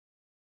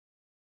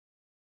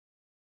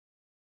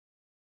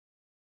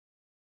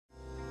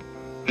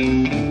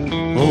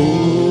Oh,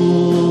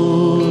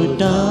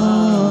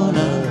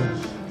 Donna,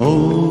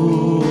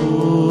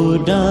 oh,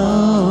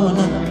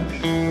 Donna,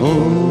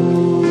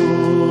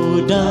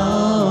 oh,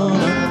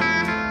 Donna,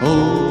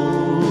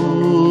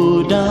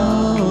 oh,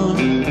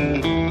 Donna.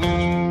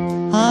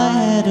 I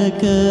had a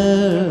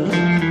girl,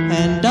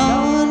 and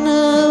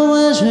Donna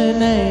was her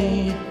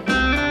name.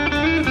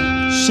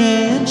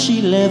 Since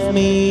she left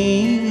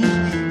me,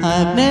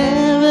 I've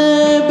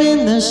never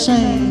been the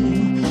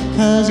same,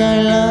 'cause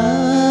I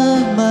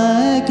love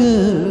my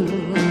girl.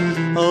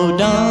 Oh,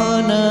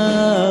 Donna,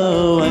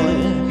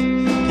 where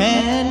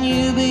can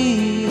you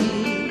be?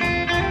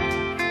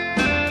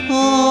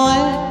 Oh,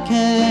 where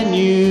can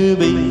you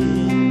be?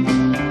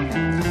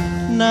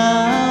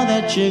 Now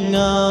that you're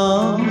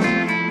gone,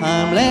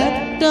 I'm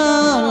left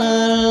all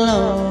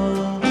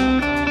alone,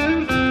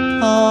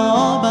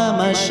 all by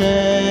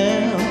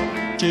myself,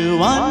 to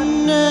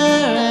wonder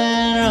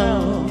and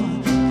roam,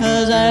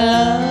 'cause I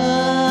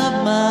love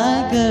my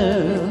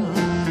girl.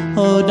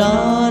 Oh,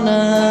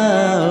 Donna,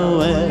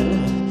 where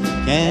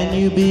can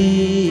you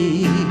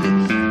be?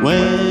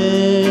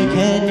 Where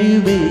can you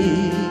be?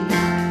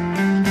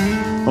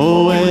 Oh,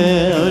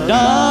 well,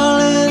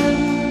 darling,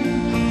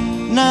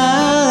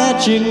 now that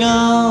you're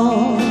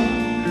gone,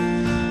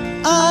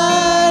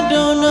 I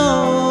don't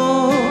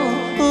know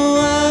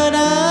what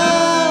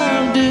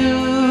I'll do,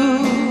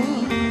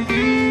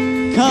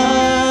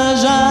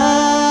 'cause I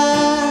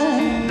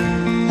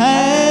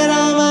had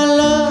all my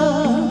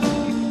love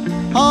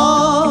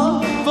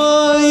all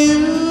for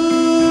you.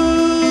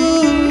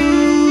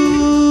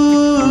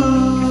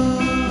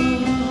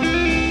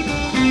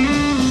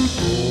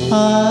 I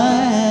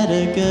had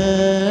a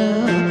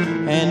girl,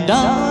 and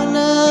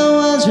Donna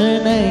was her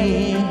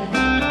name.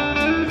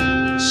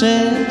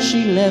 Since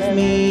she left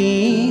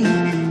me,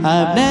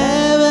 I've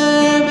never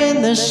been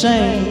the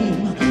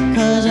same,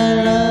 'cause I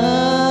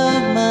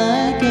love my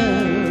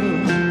girl.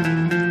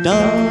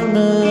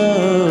 Donna,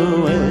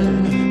 where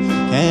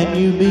can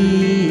you be?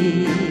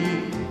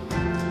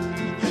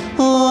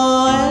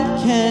 Oh, where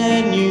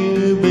can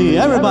you be?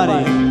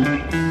 Everybody!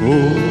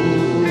 Oh,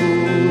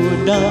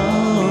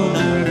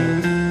 Donna,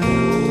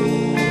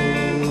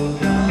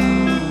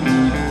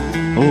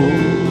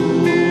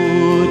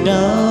 oh,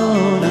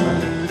 Donna,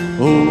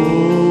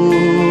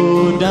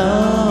 oh,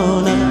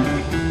 Donna,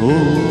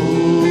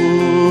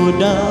 oh,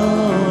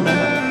 Donna,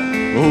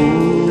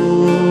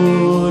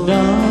 oh,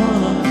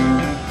 Donna.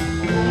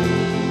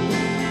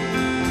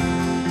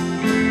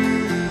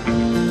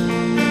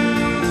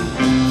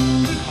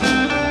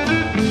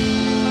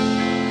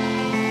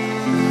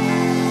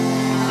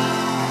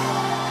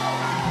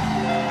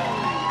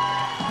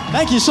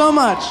 Thank you so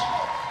much.